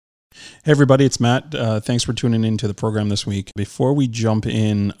Hey everybody, it's Matt. Thanks for tuning into the program this week. Before we jump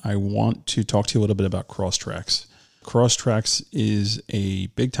in, I want to talk to you a little bit about Crosstracks. Crosstracks is a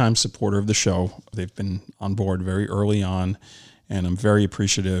big-time supporter of the show. They've been on board very early on, and I'm very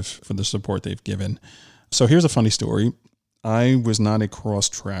appreciative for the support they've given. So here's a funny story. I was not a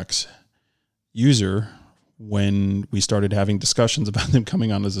Crosstracks user when we started having discussions about them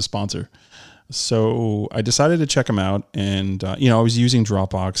coming on as a sponsor. So I decided to check them out, and I was using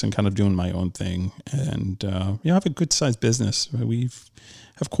Dropbox and kind of doing my own thing. And I have a good sized business. We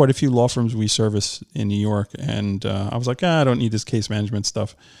have quite a few law firms we service in New York, and I was like, I don't need this case management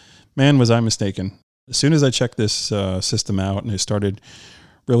stuff. Man, was I mistaken. As soon as I checked this system out and I started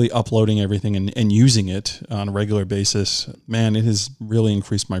really uploading everything and using it on a regular basis, man, it has really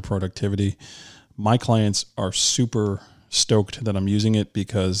increased my productivity. My clients are super stoked that I'm using it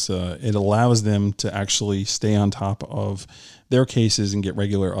because it allows them to actually stay on top of their cases and get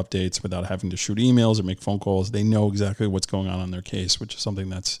regular updates without having to shoot emails or make phone calls. They know exactly what's going on their case, which is something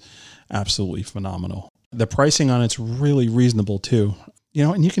that's absolutely phenomenal. The pricing on it's really reasonable too,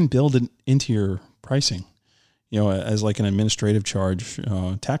 and you can build it into your pricing, as like an administrative charge.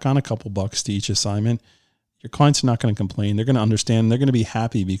 Tack on a couple bucks to each assignment. Your clients are not going to complain. They're going to understand. They're going to be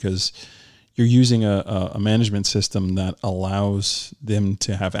happy because you're using a management system that allows them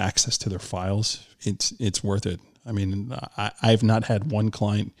to have access to their files. It's worth it. I mean, I've not had one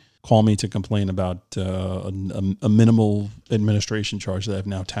client call me to complain about a minimal administration charge that I've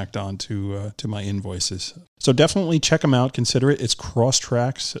now tacked on to my invoices. So definitely check them out. Consider it. It's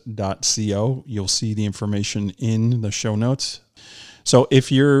crosstracks.co. You'll see the information in the show notes. So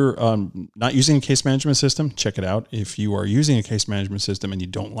if you're not using a case management system, check it out. If you are using a case management system and you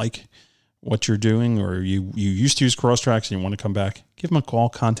don't like what you're doing, or you used to use Crosstracks and you want to come back, give them a call,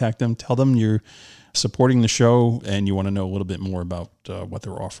 contact them, tell them you're supporting the show and you want to know a little bit more about what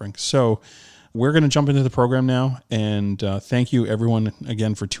they're offering. So we're going to jump into the program now, and thank you everyone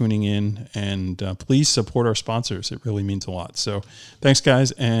again for tuning in, and please support our sponsors. It really means a lot. So thanks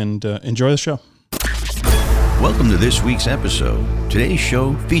guys, and enjoy the show. Welcome to this week's episode. Today's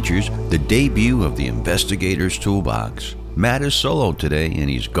show features the debut of the Investigator's Toolbox. Matt is solo today, and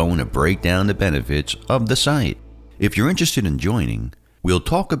he's going to break down the benefits of the site. If you're interested in joining, we'll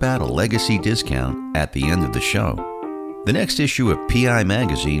talk about a legacy discount at the end of the show. The next issue of PI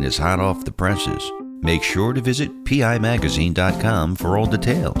Magazine is hot off the presses. Make sure to visit PIMagazine.com for all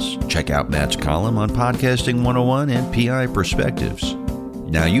details. Check out Matt's column on Podcasting 101 and PI Perspectives.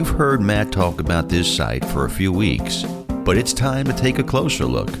 Now, you've heard Matt talk about this site for a few weeks, but it's time to take a closer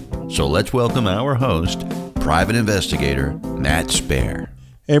look. So let's welcome our host, Private Investigator Matt Spaier.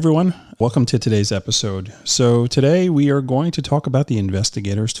 Hey everyone, welcome to today's episode. So today we are going to talk about the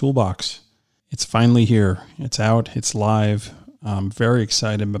Investigator's Toolbox. It's finally here. It's out. It's live. I'm very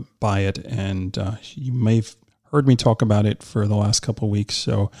excited by it, and you may have heard me talk about it for the last couple of weeks.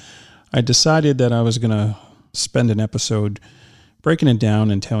 So I decided that I was going to spend an episode breaking it down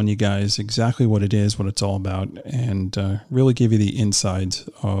and telling you guys exactly what it is, what it's all about, and really give you the insides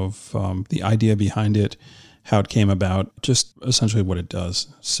of the idea behind it, how it came about, just essentially what it does.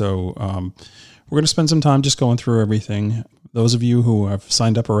 So we're going to spend some time just going through everything. Those of you who have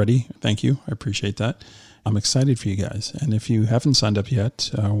signed up already, thank you. I appreciate that. I'm excited for you guys. And if you haven't signed up yet,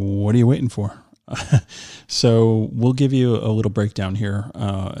 what are you waiting for? So we'll give you a little breakdown here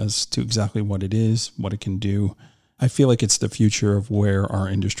as to exactly what it is, what it can do. I feel like it's the future of where our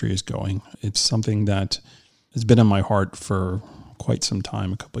industry is going. It's something that has been in my heart for quite some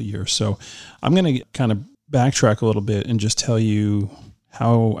time, a couple of years. So I'm going to kind of backtrack a little bit and just tell you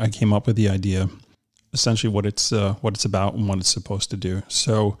how I came up with the idea, essentially what it's about and what it's supposed to do.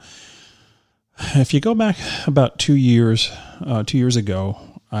 So if you go back about 2 years ago,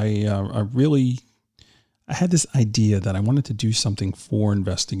 I had this idea that I wanted to do something for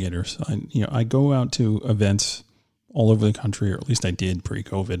investigators. I go out to events all over the country, or at least I did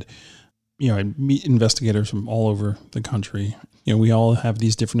pre-COVID. I meet investigators from all over the country. We all have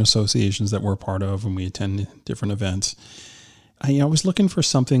these different associations that we're part of, and we attend different events. I was looking for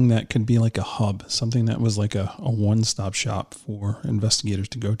something that could be like a hub, something that was like a one-stop shop for investigators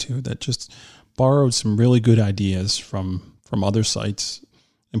to go to, that just borrowed some really good ideas from other sites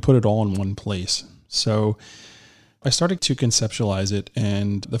and put it all in one place. So I started to conceptualize it,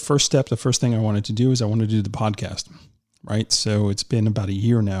 and the first thing I wanted to do is I wanted to do the podcast, right? So it's been about a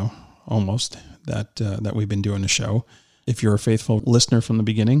year now, almost, that we've been doing the show. If you're a faithful listener from the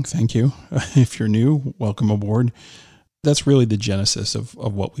beginning, thank you. If you're new, welcome aboard. That's really the genesis of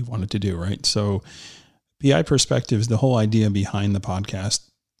what we wanted to do, right? So PI Perspectives, the whole idea behind the podcast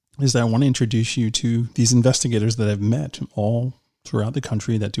is that I want to introduce you to these investigators that I've met all throughout the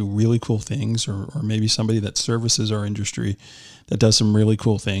country that do really cool things, or maybe somebody that services our industry that does some really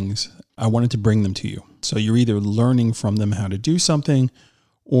cool things. I wanted to bring them to you. So you're either learning from them how to do something,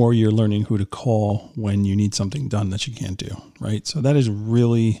 or you're learning who to call when you need something done that you can't do, right? So that is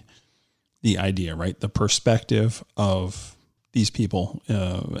really the idea, right? The perspective of these people.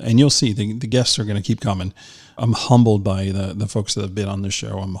 And you'll see the guests are going to keep coming. I'm humbled by the folks that have been on the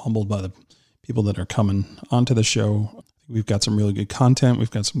show. I'm humbled by the people that are coming onto the show. We've got some really good content. We've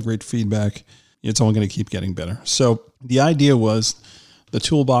got some great feedback. It's only going to keep getting better. So the idea was the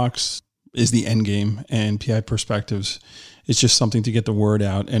toolbox is the end game, and PI Perspectives is just something to get the word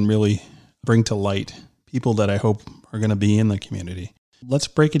out and really bring to light people that I hope are going to be in the community. Let's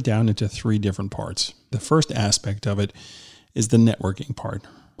break it down into 3 different parts. The first aspect of it is the networking part.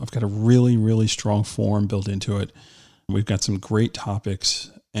 I've got a really, really strong forum built into it. We've got some great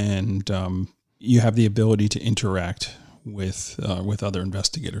topics, and you have the ability to interact with other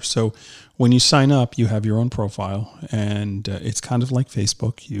investigators. So when you sign up, you have your own profile, and it's kind of like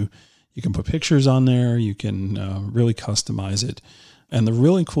Facebook. You can put pictures on there. You can really customize it. And the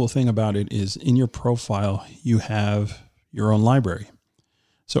really cool thing about it is in your profile, you have your own library.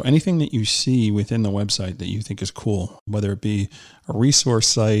 So anything that you see within the website that you think is cool, whether it be a resource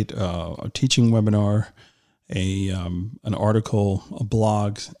site, a teaching webinar, an article, a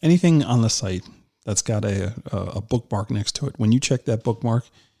blog, anything on the site that's got a bookmark next to it. When you check that bookmark,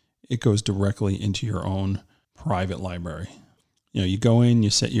 it goes directly into your own private library. You go in, you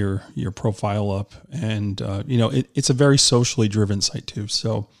set your profile up, and it's a very socially driven site too.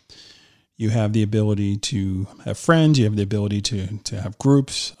 So you have the ability to have friends. You have the ability to have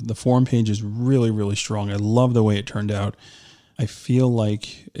groups. The forum page is really, really strong. I love the way it turned out. I feel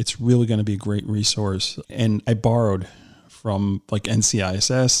like it's really going to be a great resource. And I borrowed from like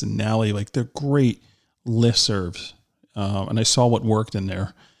NCISS and NALI, like they're great listservs. And I saw what worked in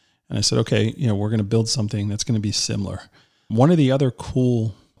there. And I said, okay, we're going to build something that's going to be similar. One of the other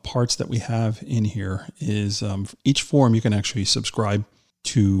cool parts that we have in here is each forum you can actually subscribe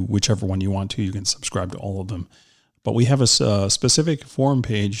to whichever one you want to. You can subscribe to all of them. But we have a specific forum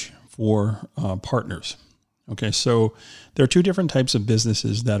page for partners. Okay, so there are 2 different types of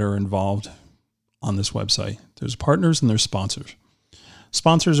businesses that are involved on this website. There's partners and there's sponsors.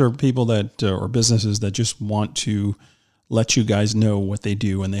 Sponsors are people that, or businesses that just want to let you guys know what they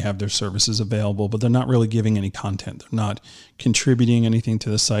do and they have their services available, but they're not really giving any content. They're not contributing anything to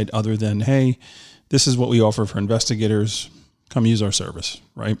the site other than, hey, this is what we offer for investigators. Come use our service,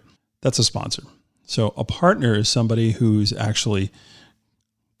 right? That's a sponsor. So a partner is somebody who's actually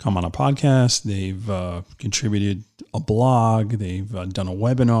come on a podcast. They've contributed a blog. They've done a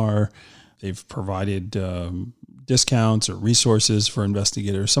webinar. They've provided discounts or resources for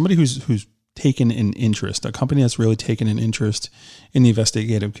investigators. Somebody who's taken an interest, a company that's really taken an interest in the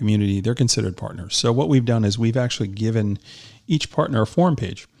investigative community, they're considered partners. So what we've done is we've actually given each partner a forum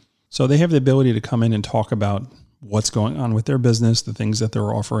page. So they have the ability to come in and talk about what's going on with their business, the things that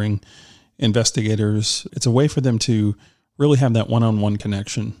they're offering investigators. It's a way for them to really have that one-on-one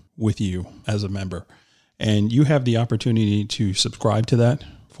connection with you as a member. And you have the opportunity to subscribe to that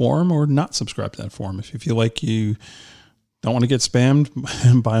forum or not subscribe to that forum. If you feel like you don't want to get spammed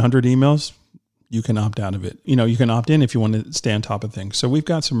by 100 emails, you can opt out of it. You can opt in if you want to stay on top of things. So we've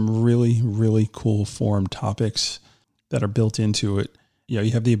got some really, really cool forum topics that are built into it.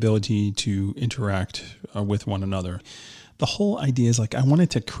 You have the ability to interact with one another. The whole idea is I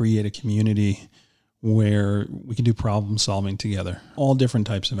wanted to create a community where we can do problem solving together, all different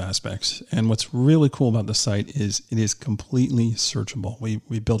types of aspects. And what's really cool about the site is it is completely searchable.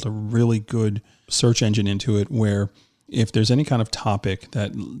 We built a really good search engine into it where if there's any kind of topic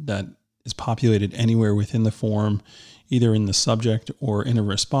that is populated anywhere within the forum, either in the subject or in a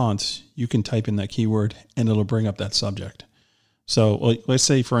response, you can type in that keyword and it'll bring up that subject. So let's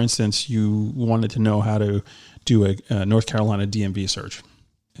say, for instance, you wanted to know how to do a North Carolina DMV search,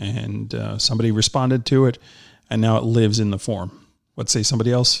 and somebody responded to it, and now it lives in the forum. Let's say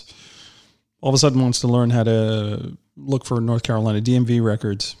somebody else all of a sudden wants to learn how to look for North Carolina DMV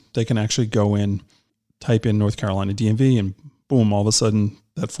records. They can actually go in, type in North Carolina DMV, and boom, all of a sudden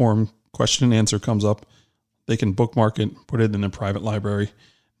that forum question and answer comes up. They can bookmark it, put it in their private library.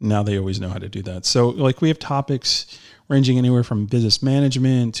 Now they always know how to do that. So we have topics ranging anywhere from business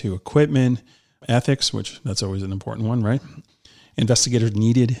management to equipment, ethics, which that's always an important one, right? Investigators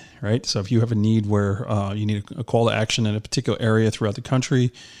needed, right? So if you have a need where you need a call to action in a particular area throughout the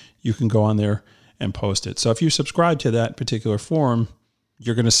country, you can go on there and post it. So if you subscribe to that particular forum,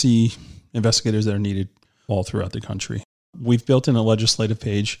 you're going to see investigators that are needed all throughout the country. We've built in a legislative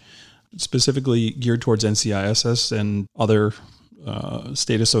page specifically geared towards NCISS and other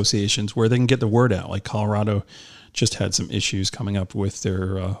state associations where they can get the word out. Like Colorado just had some issues coming up with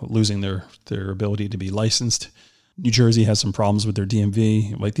their losing their ability to be licensed. New Jersey has some problems with their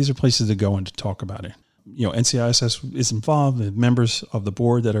DMV. Like, these are places to go and to talk about it. NCISS is involved. The members of the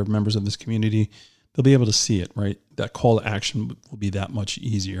board that are members of this community, they'll be able to see it, right? That call to action will be that much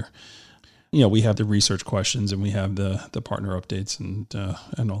easier. We have the research questions and we have the partner updates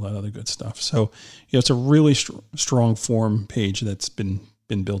and all that other good stuff. So, it's a really strong form page that's been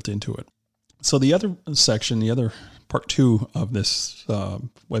built into it. So the other section, the other part 2 of this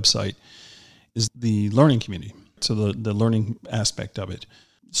website is the learning community. So the learning aspect of it.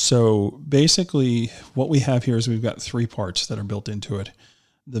 So basically what we have here is we've got 3 parts that are built into it.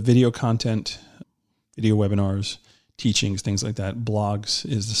 The video content, video webinars, teachings, things like that. Blogs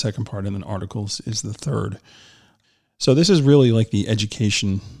is the second part, and then articles is the third. So this is really like the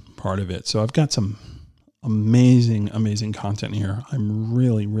education part of it. So I've got some amazing content here. I'm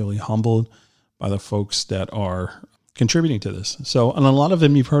really, really humbled by the folks that are contributing to this. So, and a lot of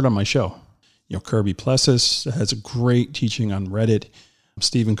them you've heard on my show. Kirby Plessis has a great teaching on Reddit.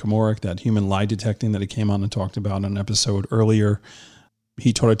 Stephen Komorek, that human lie detecting that he came on and talked about on an episode earlier.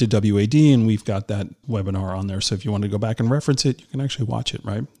 He taught it to WAD, and we've got that webinar on there. So if you want to go back and reference it, you can actually watch it,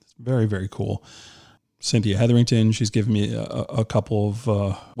 right? It's very, very cool. Cynthia Hetherington, she's given me a couple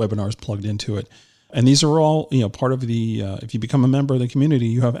of webinars plugged into it. And these are all, part of the, if you become a member of the community,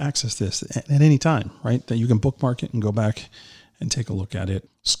 you have access to this at any time, right? That you can bookmark it and go back and take a look at it.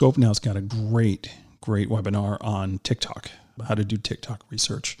 Scope Now's got a great webinar on TikTok, how to do TikTok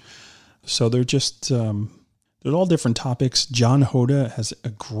research. So they're just, they're all different topics. John Hoda has a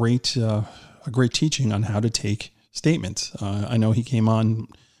great teaching on how to take statements. I know he came on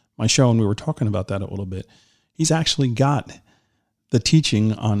my show and we were talking about that a little bit. He's actually got the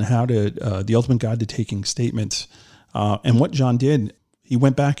teaching on how to, the ultimate guide to taking statements. And what John did, he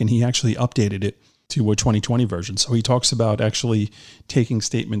went back and he actually updated it to a 2020 version. So he talks about actually taking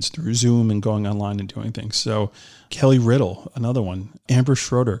statements through Zoom and going online and doing things. So Kelly Riddle, another one, Amber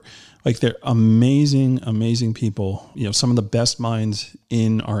Schroeder, like they're amazing people. Some of the best minds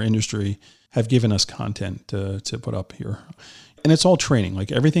in our industry have given us content to put up here. And it's all training.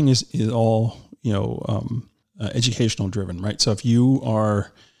 Like everything is all, educational driven, right? So if you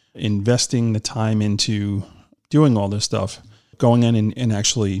are investing the time into doing all this stuff, going in and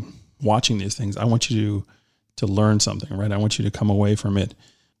actually watching these things, I want you to learn something, right? I want you to come away from it,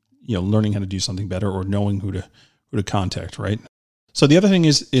 learning how to do something better or knowing who to contact, right? So the other thing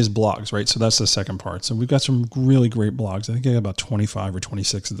is blogs, right? So that's the second part. So we've got some really great blogs. I think I got about 25 or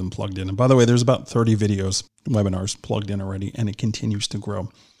 26 of them plugged in. And by the way, there's about 30 webinars plugged in already, and it continues to grow.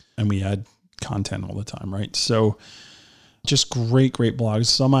 And we add content all the time, right? So just great blogs.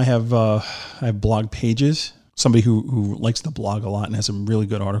 Some I have blog pages. Somebody who likes to blog a lot and has some really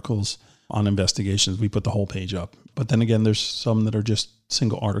good articles on investigations, we put the whole page up. But then again, there's some that are just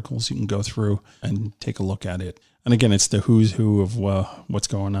single articles you can go through and take a look at it. And again, it's the who's who of what's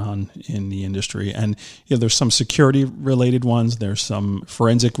going on in the industry. And there's some security related ones. There's some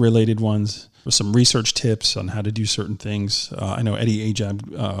forensic related ones. There's some research tips on how to do certain things. I know Eddie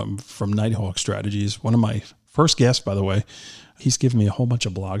Ajab from Nighthawk Strategies, one of my first guests, by the way, he's given me a whole bunch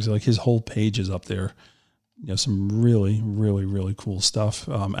of blogs. Like his whole page is up there. Some really cool stuff.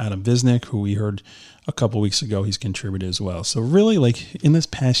 Adam Visnick, who we heard a couple weeks ago, he's contributed as well. So really, like in this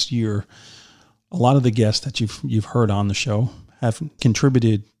past year, a lot of the guests that you've heard on the show have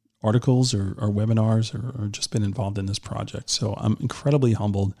contributed articles or webinars or just been involved in this project. So I'm incredibly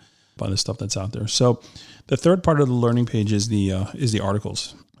humbled by the stuff that's out there. So the third part of the learning page is the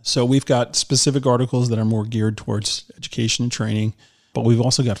articles. So we've got specific articles that are more geared towards education and training, but we've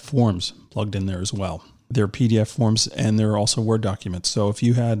also got forms plugged in there as well. They're PDF forms and they're also Word documents. So if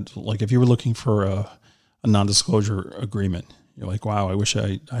you were looking for a non-disclosure agreement, you're like, wow, I wish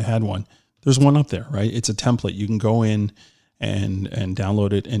I had one. There's one up there, right? It's a template. You can go in and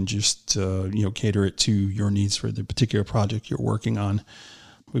download it and just, cater it to your needs for the particular project you're working on.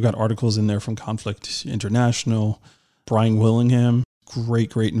 We've got articles in there from Conflict International. Brian Willingham,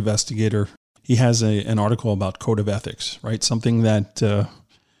 great investigator. He has an article about code of ethics, right? Something that,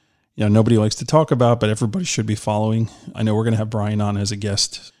 nobody likes to talk about, but everybody should be following. I know we're going to have Brian on as a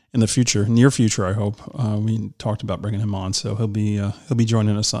guest in the future, near future, I hope. We talked about bringing him on, so he'll be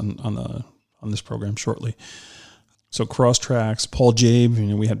joining us on this program shortly. So Crosstracks, Paul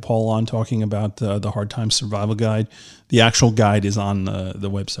Jabe, we had Paul on talking about the Hard Times Survival Guide. The actual guide is on the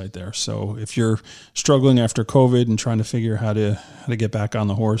website there. So if you're struggling after COVID and trying to figure how to get back on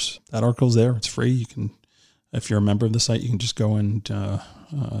the horse, that article's there. It's free. You can, if you're a member of the site, you can just go and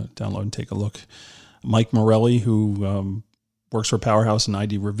download and take a look. Mike Morelli, who works for Powerhouse and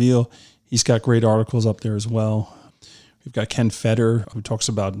ID Reveal. He's got great articles up there as well. We've got Ken Feder, who talks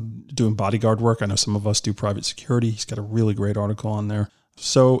about doing bodyguard work. I know some of us do private security. He's got a really great article on there.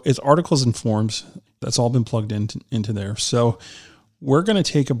 So it's articles and forums. That's all been plugged into there. So we're going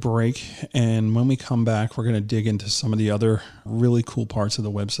to take a break. And when we come back, we're going to dig into some of the other really cool parts of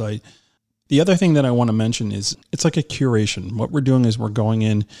the website. The other thing that I want to mention is it's like a curation. What we're doing is we're going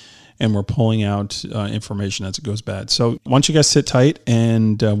in and we're pulling out information as it goes bad. So why don't you guys sit tight,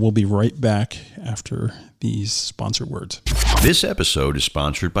 and we'll be right back after these sponsored words. This episode is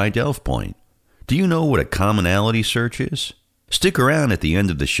sponsored by DelfPoint. Do you know what a commonality search is? Stick around at the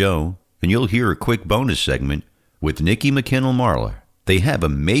end of the show, and you'll hear a quick bonus segment with Nikki McKinnell-Marler. They have a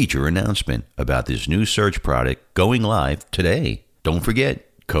major announcement about this new search product going live today. Don't forget,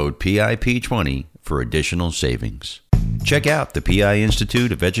 code PIP20 for additional savings. Check out the PI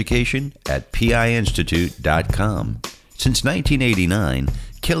Institute of Education at piinstitute.com. Since 1989,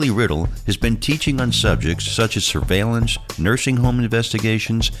 Kelly Riddle has been teaching on subjects such as surveillance, nursing home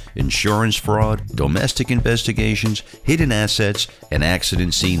investigations, insurance fraud, domestic investigations, hidden assets, and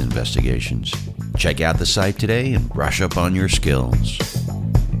accident scene investigations. Check out the site today and brush up on your skills.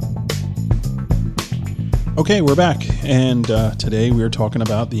 Okay, we're back, and today we are talking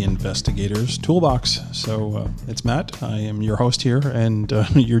about the Investigator's Toolbox. So it's Matt. I am your host here, and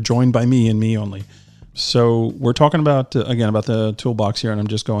you're joined by me and me only. So we're talking about, again, about the toolbox here, and I'm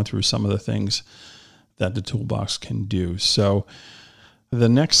just going through some of the things that the toolbox can do. So the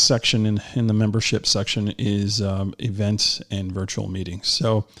next section in the membership section is events and virtual meetings.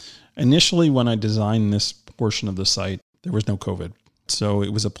 So initially, when I designed this portion of the site, there was no COVID. So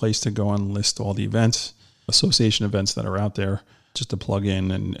it was a place to go and list all the events, association events that are out there, just to plug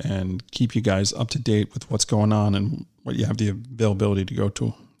in and keep you guys up to date with what's going on and what you have the availability to go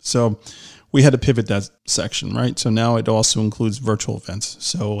to. So we had to pivot that section, right? So now it also includes virtual events.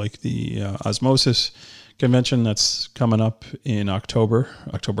 So like the Osmosis convention that's coming up in October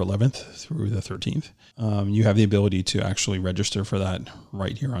 11th through the 13th. You have the ability to actually register for that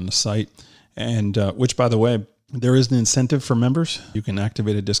right here on the site. And which, by the way, there is an incentive for members. You can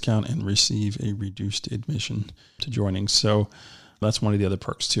activate a discount and receive a reduced admission to joining. So that's one of the other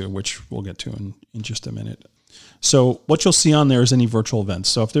perks too, which we'll get to in just a minute. So what you'll see on there is any virtual events.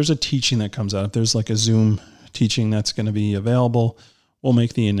 So if there's a teaching that comes out, if there's like a Zoom teaching that's going to be available, we'll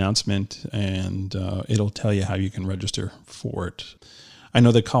make the announcement, and it'll tell you how you can register for it. I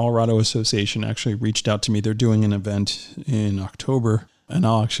know the Colorado Association actually reached out to me. They're doing an event in October, and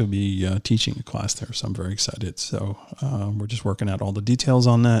I'll actually be teaching a class there, so I'm very excited. So we're just working out all the details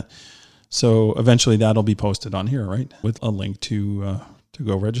on that. So eventually that'll be posted on here, right, with a link to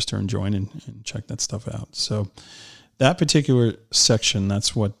go register and join and check that stuff out. So that particular section,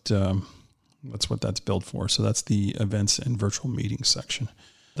 that's what that's built for. So that's the events and virtual meetings section.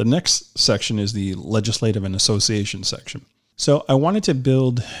 The next section is the legislative and association section. So I wanted to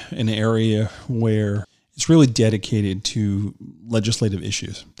build an area where it's really dedicated to legislative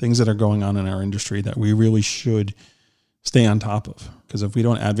issues, things that are going on in our industry that we really should stay on top of. Because if we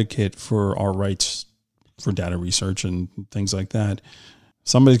don't advocate for our rights for data research and things like that,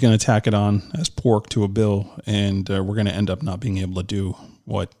 somebody's going to tack it on as pork to a bill, and we're going to end up not being able to do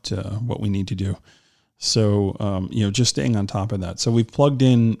what we need to do. So, just staying on top of that. So we've plugged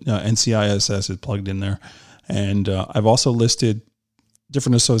in NCISS is plugged in there. And I've also listed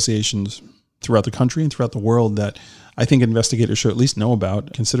different associations throughout the country and throughout the world that I think investigators should at least know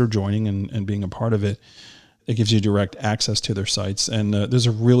about, consider joining and being a part of it. It gives you direct access to their sites. And there's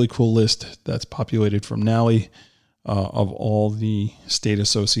a really cool list that's populated from NALI of all the state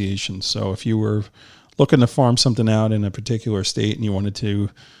associations. So if you were looking to farm something out in a particular state and you wanted to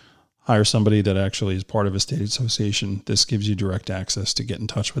hire somebody that actually is part of a state association, this gives you direct access to get in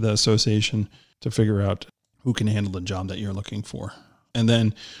touch with that association to figure out who can handle the job that you're looking for. And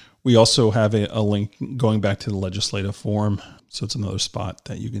then we also have a link going back to the legislative forum. So it's another spot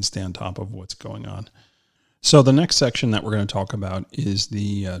that you can stay on top of what's going on. So the next section that we're going to talk about is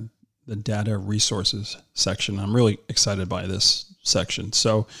the data resources section. I'm really excited by this section.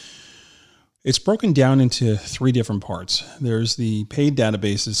 So it's broken down into three different parts. There's the paid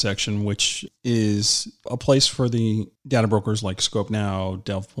databases section, which is a place for the data brokers like ScopeNow,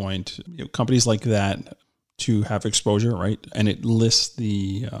 DelfPoint, companies like that to have exposure, right? And it lists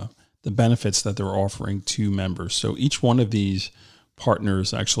the benefits that they're offering to members. So each one of these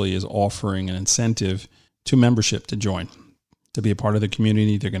partners actually is offering an incentive to membership to join. To be a part of the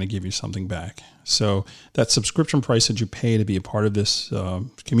community, they're going to give you something back. So that subscription price that you pay to be a part of this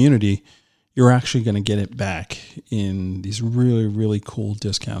community, you're actually going to get it back in these really, really cool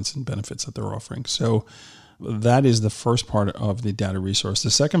discounts and benefits that they're offering. So That is the first part of the data resource.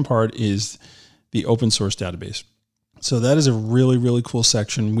 The second part is the open source database. So that is a really, really cool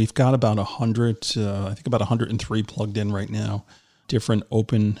section. We've got about 103 plugged in right now, different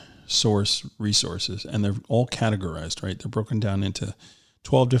open source resources, and they're all categorized, right? They're broken down into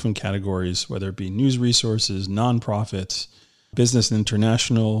 12 different categories, whether it be news resources, nonprofits, business and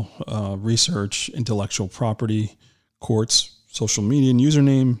international research, intellectual property, courts, social media and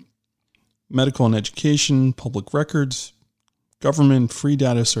username, medical and education, public records, government, free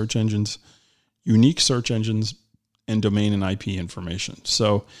data search engines, unique search engines, and domain and IP information.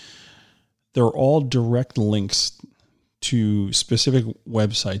 So they're all direct links to specific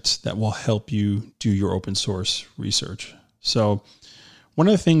websites that will help you do your open source research. So one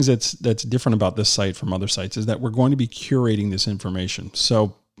of the things that's different about this site from other sites is that we're going to be curating this information.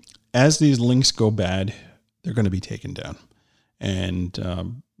 So as these links go bad, they're going to be taken down.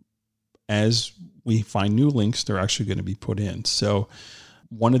 And as we find new links, they're actually going to be put in. So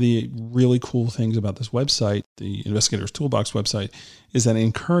one of the really cool things about this website, the Investigators Toolbox website, is that it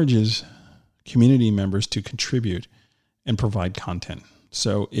encourages community members to contribute and provide content.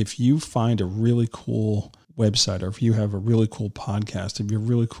 So if you find a really cool website, or if you have a really cool podcast, if you have a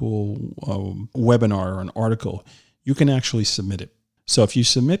really cool webinar or an article, you can actually submit it. So if you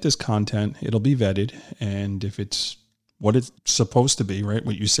submit this content, it'll be vetted. And if it's what it's supposed to be, right,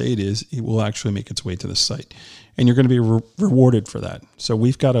 what you say it is, it will actually make its way to the site. And you're going to be rewarded for that. So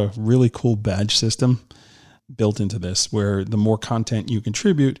we've got a really cool badge system built into this, where the more content you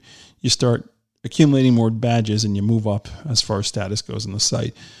contribute, you start accumulating more badges and you move up as far as status goes on the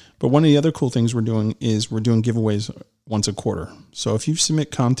site. But one of the other cool things we're doing is we're doing giveaways once a quarter. So if you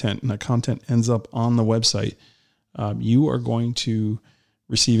submit content and that content ends up on the website, you are going to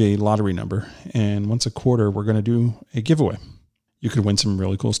receive a lottery number. And once a quarter, we're going to do a giveaway. You could win some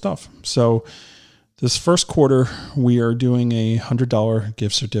really cool stuff. So this first quarter, we are doing a $100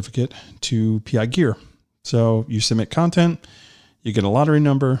 gift certificate to PI Gear. So you submit content, you get a lottery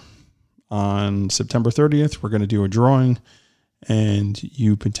number. On September 30th, we're going to do a drawing, and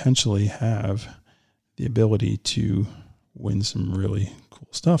you potentially have the ability to win some really cool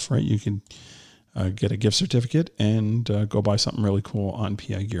stuff, right? You can get a gift certificate and go buy something really cool on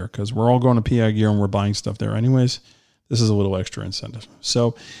PI Gear, because we're all going to PI Gear and we're buying stuff there anyways. This is a little extra incentive.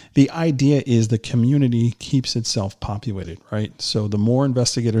 So the idea is the community keeps itself populated, right? So the more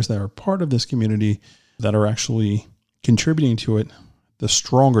investigators that are part of this community that are actually contributing to it, the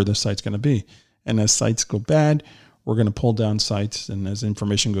stronger the site's going to be. And as sites go bad, we're going to pull down sites. And as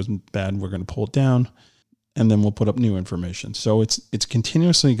information goes bad, we're going to pull it down. And then we'll put up new information. So it's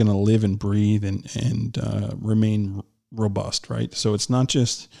continuously going to live and breathe and remain robust, right? So it's not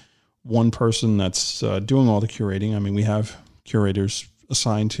just one person that's doing all the curating. I mean, we have curators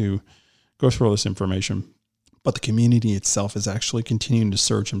assigned to go through all this information, but the community itself is actually continuing to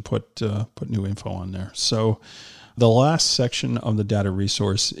search and put new info on there. So the last section of the data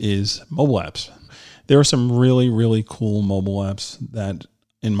resource is mobile apps. There are some really, really cool mobile apps that,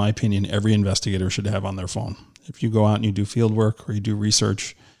 in my opinion, every investigator should have on their phone. If you go out and you do field work or you do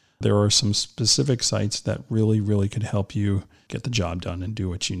research, there are some specific sites that really, really could help you get the job done and do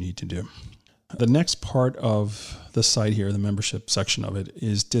what you need to do. The next part of the site here, the membership section of it,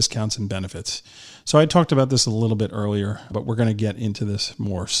 is discounts and benefits. So I talked about this a little bit earlier, but we're going to get into this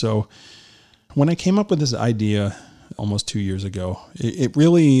more. So when I came up with this idea almost 2 years ago, it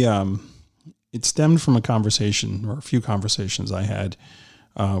really it stemmed from a conversation, or a few conversations I had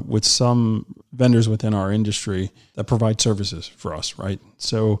with some vendors within our industry that provide services for us, right?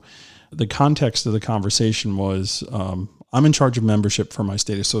 So the context of the conversation was, I'm in charge of membership for my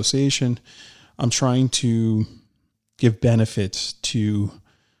state association. I'm trying to give benefits to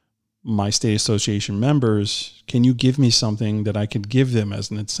my state association members. Can you give me something that I could give them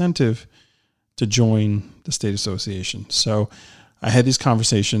as an incentive to join the state association? So I had these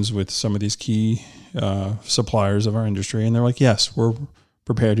conversations with some of these key suppliers of our industry, and they're like, yes, we're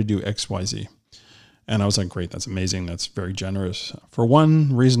prepared to do X, Y, Z. And I was like, great, that's amazing. That's very generous. For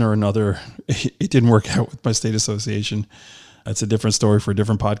one reason or another, it didn't work out with my state association. That's a different story for a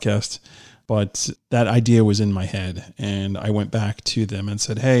different podcast. But that idea was in my head. And I went back to them and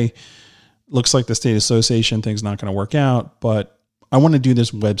said, hey, looks like the state association thing's not going to work out, but I want to do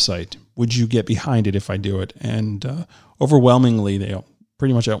this website. Would you get behind it if I do it? And overwhelmingly, they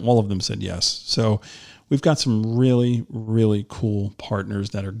pretty much all of them said yes. So we've got some really, really cool partners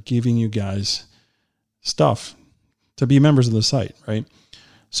that are giving you guys stuff to be members of the site, right?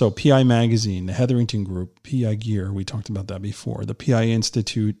 So PI Magazine, the Hetherington Group, PI Gear, we talked about that before, the PI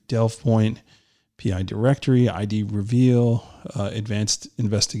Institute, Delph Point, PI Directory, ID Reveal, Advanced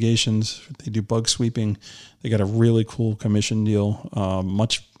Investigations. They do bug sweeping. They got a really cool commission deal,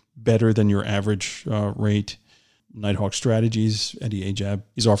 much better than your average rate. Nighthawk Strategies, Eddie Ajab,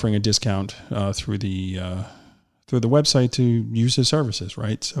 he's offering a discount through the website to use his services,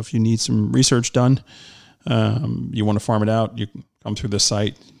 right? So if you need some research done, you want to farm it out, you come through the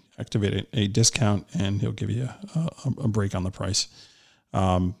site, activate a discount, and he'll give you a break on the price.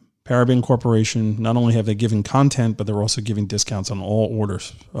 Parabin Corporation, not only have they given content, but they're also giving discounts on all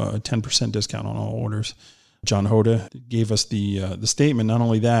orders, 10% discount on all orders. John Hoda gave us the statement. Not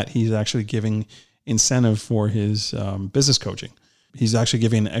only that, he's actually giving incentive for his business coaching. He's actually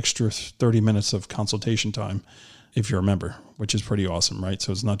giving an extra 30 minutes of consultation time if you're a member, which is pretty awesome, right?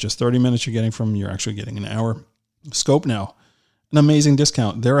 So it's not just 30 minutes you're getting from, you're actually getting an hour. Scope Now, an amazing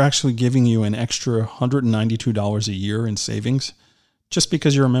discount. They're actually giving you an extra $192 a year in savings just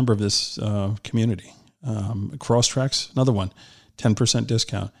because you're a member of this community. Crosstracks, another one, 10%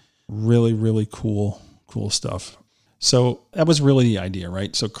 discount. Really, really cool stuff. So that was really the idea,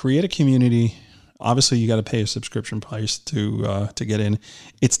 right? So create a community. Obviously, you got to pay a subscription price to get in.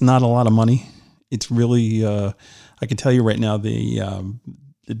 It's not a lot of money. It's really, I can tell you right now, the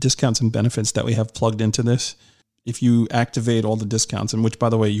discounts and benefits that we have plugged into this. If you activate all the discounts, and which, by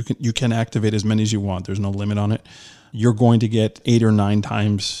the way, you can activate as many as you want. There's no limit on it. You're going to get 8 or 9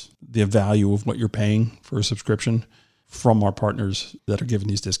 times the value of what you're paying for a subscription from our partners that are giving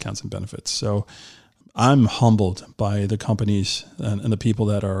these discounts and benefits. So I'm humbled by the companies and the people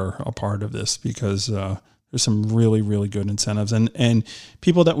that are a part of this, because there's some really, really good incentives and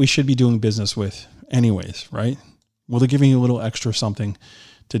people that we should be doing business with anyways, right? Well, they're giving you a little extra something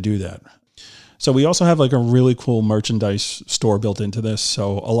to do that. So we also have like a really cool merchandise store built into this.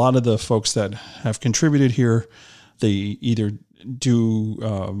 So a lot of the folks that have contributed here, they either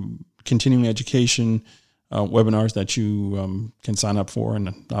do continuing education webinars that you can sign up for, and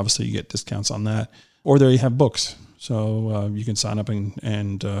obviously you get discounts on that, or they have books. So you can sign up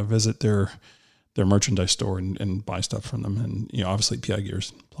and visit their merchandise store and buy stuff from them. And obviously PI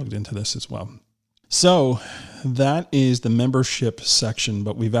Gear's plugged into this as well. So that is the membership section,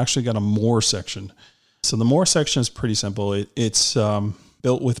 but we've actually got a more section. So the more section is pretty simple. It's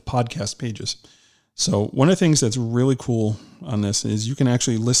built with podcast pages. So one of the things that's really cool on this is you can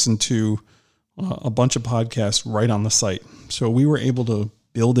actually listen to a bunch of podcasts right on the site. So we were able to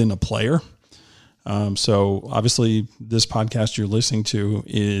build in a player. So obviously this podcast you're listening to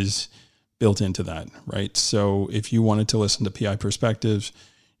is built into that, right? So if you wanted to listen to PI Perspectives,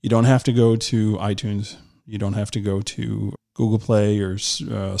 you don't have to go to iTunes. You don't have to go to Google Play or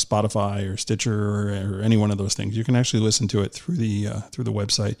Spotify or Stitcher or any one of those things. You can actually listen to it through the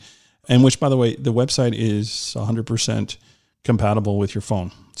website. And which, by the way, the website is 100% compatible with your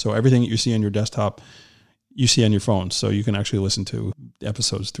phone. So everything that you see on your desktop, you see on your phone. So you can actually listen to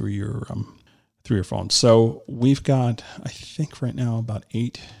episodes through your phone. So we've got, I think right now, about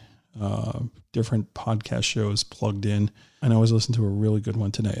 8 different podcast shows plugged in. And I was listening to a really good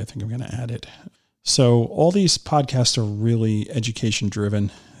one today. I think I'm going to add it. So all these podcasts are really education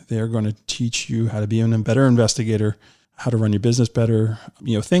driven. They're going to teach you how to be a better investigator, how to run your business better,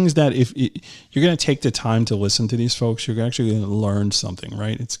 things that if you're going to take the time to listen to these folks, you're actually going to learn something,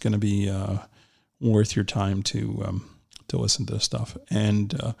 right? It's going to be worth your time to listen to this stuff.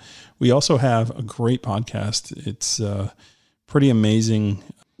 And we also have a great podcast. It's pretty amazing.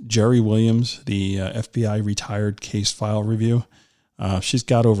 Jerry Williams, the FBI retired case file review. She's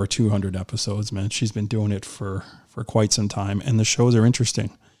got over 200 episodes, man. She's been doing it for quite some time, and the shows are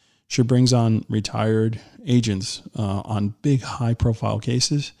interesting. She brings on retired agents on big, high-profile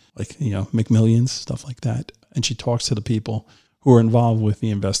cases, like McMillions, stuff like that. And she talks to the people who are involved with the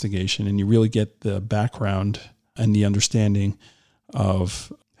investigation, and you really get the background and the understanding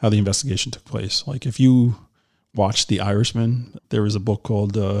of how the investigation took place. Like if you watched The Irishman, there was a book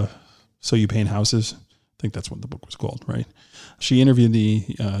called So You Paint Houses. I think that's what the book was called, right? She interviewed the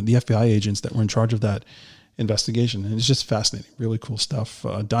FBI agents that were in charge of that investigation, and it's just fascinating, really cool stuff.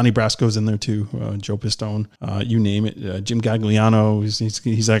 Donnie Brasco's in there too, Joe Pistone, you name it. Jim Gagliano,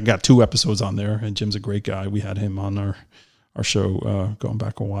 he's got 2 episodes on there, and Jim's a great guy. We had him on our show going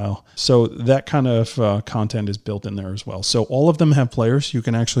back a while. So that kind of content is built in there as well. So all of them have players. You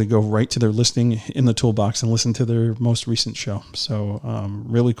can actually go right to their listing in the toolbox and listen to their most recent show. So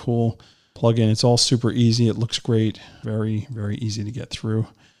really cool plug-in. It's all super easy. It looks great. Very, very easy to get through.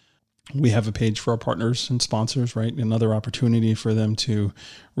 We have a page for our partners and sponsors, right? Another opportunity for them to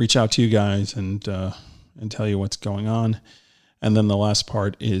reach out to you guys and tell you what's going on. And then the last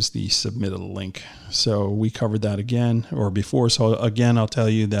part is the submit a link. So we covered that again or before. So again, I'll tell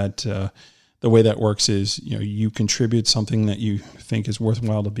you that the way that works is, you contribute something that you think is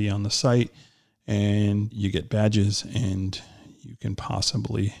worthwhile to be on the site, and you get badges, and you can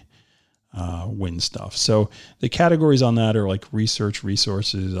possibly win stuff. So the categories on that are like research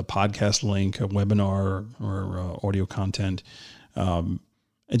resources, a podcast link, a webinar or audio content,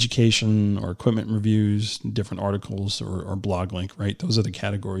 education or equipment reviews, different articles or blog link, right? Those are the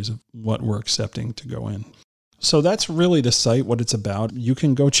categories of what we're accepting to go in. So that's really the site, what it's about. You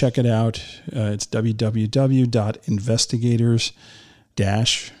can go check it out. It's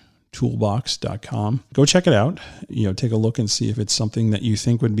www.investigators-toolbox.com. Go check it out. Take a look and see if it's something that you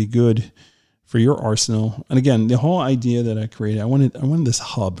think would be good for your arsenal. And again, the whole idea that I created, I wanted this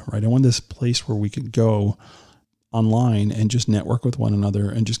hub, right? I wanted this place where we could go online and just network with one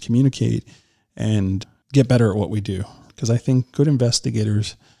another and just communicate and get better at what we do. Because I think good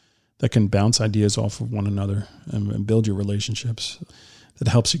investigators that can bounce ideas off of one another and build your relationships, that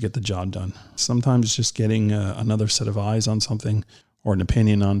helps you get the job done. Sometimes just getting another set of eyes on something or an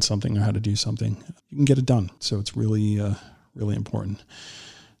opinion on something or how to do something, you can get it done. So it's really, really important.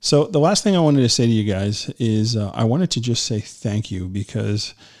 So the last thing I wanted to say to you guys is I wanted to just say thank you,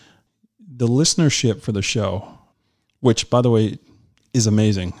 because the listenership for the show, which, by the way, is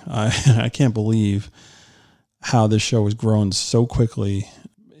amazing. I can't believe how this show has grown so quickly.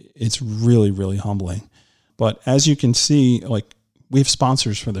 It's really, really humbling. But as you can see, we have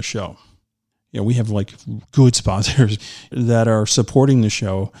sponsors for the show. We have good sponsors that are supporting the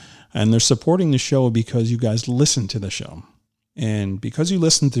show, and they're supporting the show because you guys listen to the show. And because you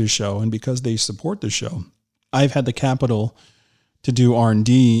listen to the show and because they support the show, I've had the capital to do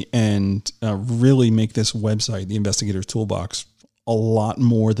R&D and really make this website, the Investigators Toolbox, a lot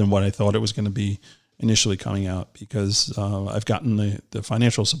more than what I thought it was going to be initially coming out, because I've gotten the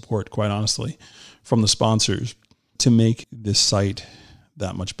financial support, quite honestly, from the sponsors to make this site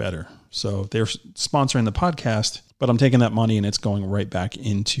that much better. So they're sponsoring the podcast, but I'm taking that money and it's going right back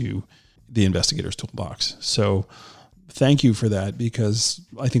into the Investigators Toolbox. So thank you for that, because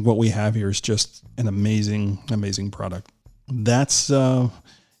I think what we have here is just an amazing, amazing product. That's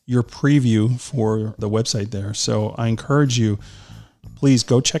your preview for the website there. So I encourage you, please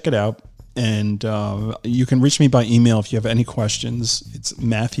go check it out. And you can reach me by email if you have any questions. It's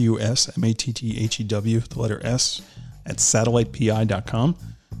Matthew S, Mathew, the letter S, at satellitepi.com.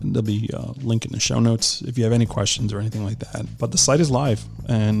 And there'll be a link in the show notes if you have any questions or anything like that. But the site is live,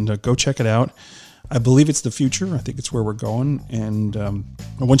 and go check it out. I believe it's the future. I think it's where we're going, and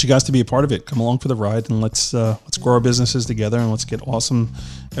I want you guys to be a part of it. Come along for the ride, and let's grow our businesses together, and let's get awesome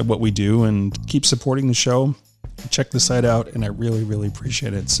at what we do, and keep supporting the show. Check the site out, and I really, really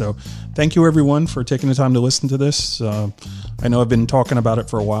appreciate it. So thank you, everyone, for taking the time to listen to this. I know I've been talking about it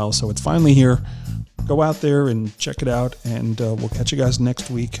for a while, so it's finally here. Go out there and check it out, and we'll catch you guys next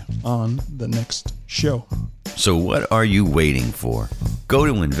week on the next show. So what are you waiting for? Go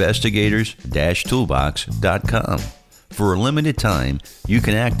to investigators-toolbox.com. For a limited time, you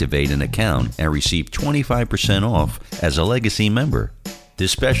can activate an account and receive 25% off as a legacy member.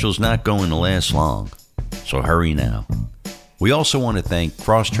 This special's not going to last long, so hurry now. We also want to thank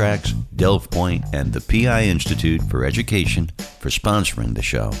Crosstracks, Delve Point, and the PI Institute for Education for sponsoring the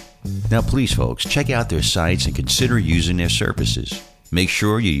show. Now please, folks, check out their sites and consider using their services. Make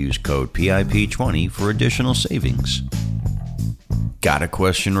sure you use code PIP20 for additional savings. Got a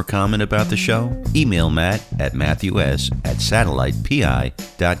question or comment about the show? Email Matt at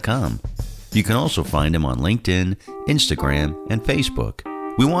matthews@satellitepi.com. You can also find him on LinkedIn, Instagram, and Facebook.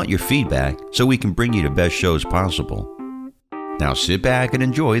 We want your feedback so we can bring you the best shows possible. Now sit back and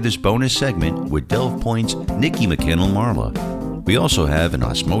enjoy this bonus segment with Delve Point's Nikki McKinnell-Marla. We also have an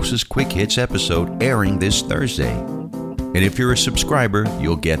Osmosis Quick Hits episode airing this Thursday. And if you're a subscriber,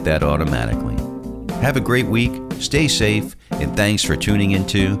 you'll get that automatically. Have a great week, stay safe, and thanks for tuning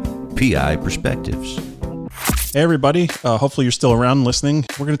into PI Perspectives. Hey everybody, hopefully you're still around listening.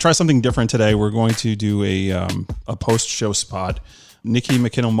 We're going to try something different today. We're going to do a post-show spot. Nikki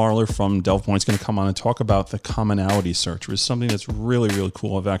McKinnell-Marla from Delve Point is going to come on and talk about the commonality search, which is something that's really, really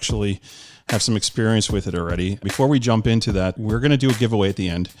cool. I've actually have some experience with it already. Before we jump into that, we're going to do a giveaway at the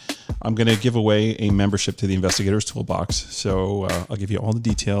end. I'm going to give away a membership to the Investigators Toolbox. So I'll give you all the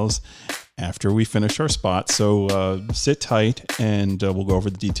details after we finish our spot. So sit tight and we'll go over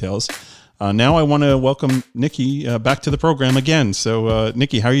the details. Now I want to welcome Nikki back to the program again. So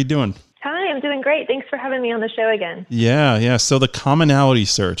Nikki, how are you doing? Hi, I'm doing doing great. Thanks for having me on the show again. Yeah. So the commonality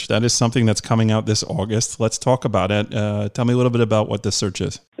search, that is something that's coming out this August. Let's talk about it. Tell me a little bit about what this search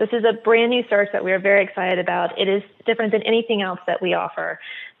is. This is a brand new search that we are very excited about. It is different than anything else that we offer.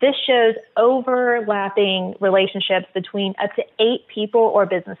 This shows overlapping relationships between up to 8 people or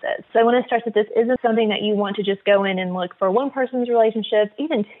businesses. So I want to stress that this isn't something that you want to just go in and look for one person's relationships,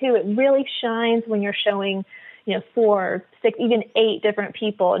 even 2. It really shines when you're showing 4, 6, even 8 different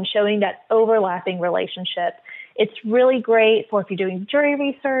people and showing that overlapping relationship. It's really great for if you're doing jury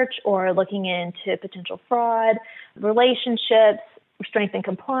research or looking into potential fraud, relationships, strength and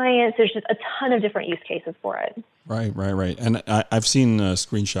compliance. There's just a ton of different use cases for it. Right. And I've seen a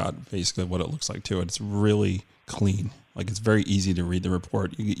screenshot, basically what it looks like too. It's really clean. Like it's very easy to read the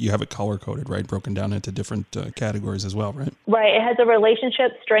report. You have it color coded, right? Broken down into different categories as well, right? Right. It has a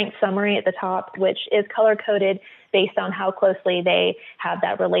relationship strength summary at the top, which is color coded based on how closely they have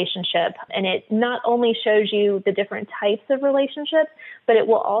that relationship. And it not only shows you the different types of relationships, but it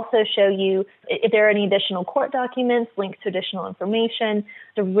will also show you if there are any additional court documents, links to additional information.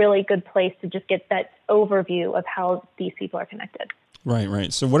 It's a really good place to just get that overview of how these people are connected.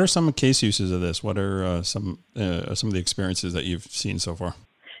 Right. So what are some case uses of this? What are some of the experiences that you've seen so far?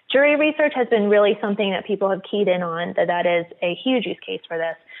 Jury research has been really something that people have keyed in on, that is a huge use case for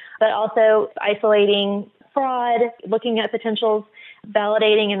this, but also isolating fraud, looking at potentials,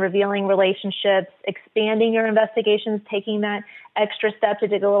 validating and revealing relationships, expanding your investigations, taking that extra step to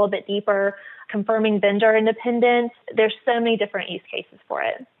dig a little bit deeper, confirming vendor independence. There's so many different use cases for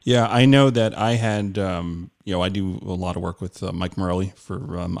it. Yeah, I know that I had, I do a lot of work with Mike Morelli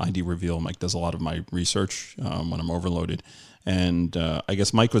for ID Reveal. Mike does a lot of my research when I'm overloaded. And I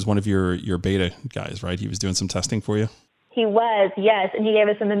guess Mike was one of your beta guys, right? He was doing some testing for you? He was, yes. And he gave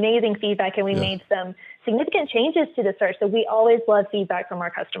us some amazing feedback, and we made some significant changes to the search. So we always love feedback from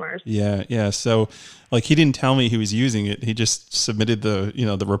our customers. Yeah. So like he didn't tell me he was using it. He just submitted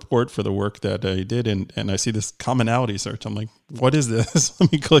the report for the work that he did. And I see this commonality search. I'm like, what is this?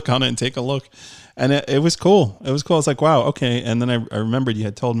 Let me click on it and take a look. And it was cool. I was like, wow, okay. And then I remembered you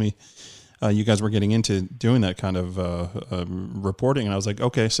had told me you guys were getting into doing that kind of reporting. And I was like,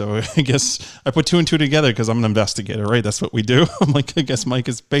 okay, so I guess I put 2 and 2 together because I'm an investigator, right? That's what we do. I'm like, I guess Mike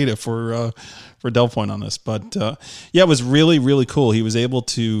is beta for DelPoint on this. But it was really, really cool. He was able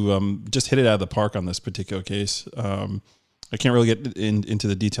to just hit it out of the park on this particular case. I can't really get into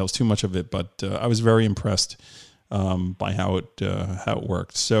the details too much of it, but I was very impressed by how it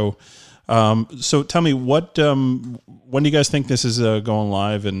worked. So tell me, when do you guys think this is going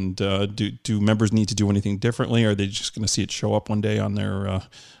live, and do members need to do anything differently? Or are they just going to see it show up one day on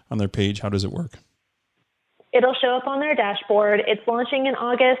their page? How does it work? It'll show up on their dashboard. It's launching in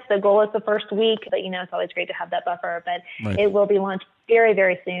August. The goal is the first week, but it's always great to have that buffer, but right. It will be launched very,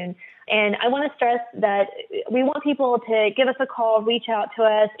 very soon. And I want to stress that we want people to give us a call, reach out to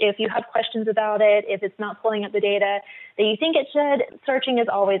us if you have questions about it, if it's not pulling up the data that you think it should. Searching is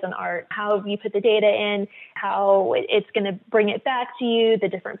always an art. How you put the data in, how it's going to bring it back to you, the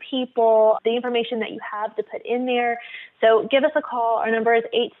different people, the information that you have to put in there. So give us a call. Our number is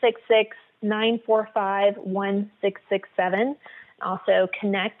 866-945-1667. Also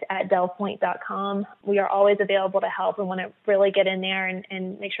connect at delpoint.com. We are always available to help and want to really get in there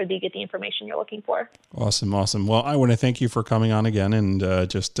and make sure that you get the information you're looking for. Awesome. Well, I want to thank you for coming on again and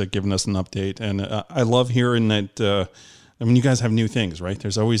just giving us an update. And I love hearing that, you guys have new things, right?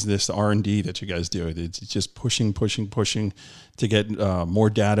 There's always this R&D that you guys do. It's just pushing to get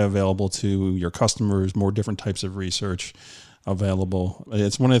more data available to your customers, more different types of research available.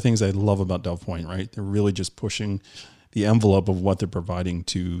 It's one of the things I love about DelPoint, right? They're really just pushing the envelope of what they're providing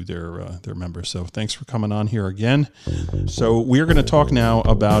to their members. So thanks for coming on here again. So we're going to talk now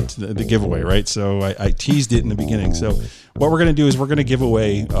about the giveaway, right? So I teased it in the beginning. So what we're going to do is we're going to give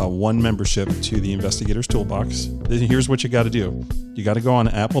away one membership to the Investigators Toolbox. Here's what you got to do. You got to go on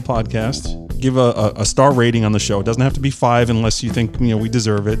Apple Podcast, give a star rating on the show. It doesn't have to be 5 unless you think we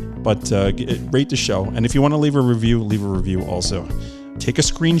deserve it, but rate the show. And if you want to leave a review also. Take a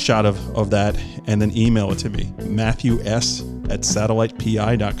screenshot of that and then email it to me,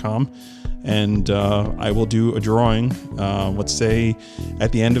 matthews@satellitepi.com. And I will do a drawing, let's say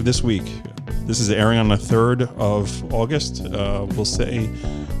at the end of this week. This is airing on the 3rd of August. We'll say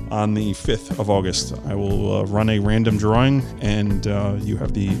on the 5th of August. I will run a random drawing, and you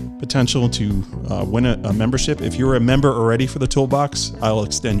have the potential to win a membership. If you're a member already for the Toolbox, I'll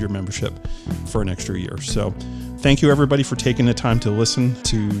extend your membership for an extra year. So thank you, everybody, for taking the time to listen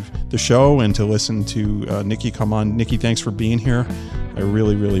to the show and to listen to Nikki come on. Nikki, thanks for being here. I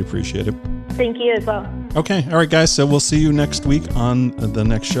really, really appreciate it. Thank you as well. Okay. All right, guys. So we'll see you next week on the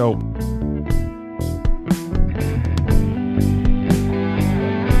next show.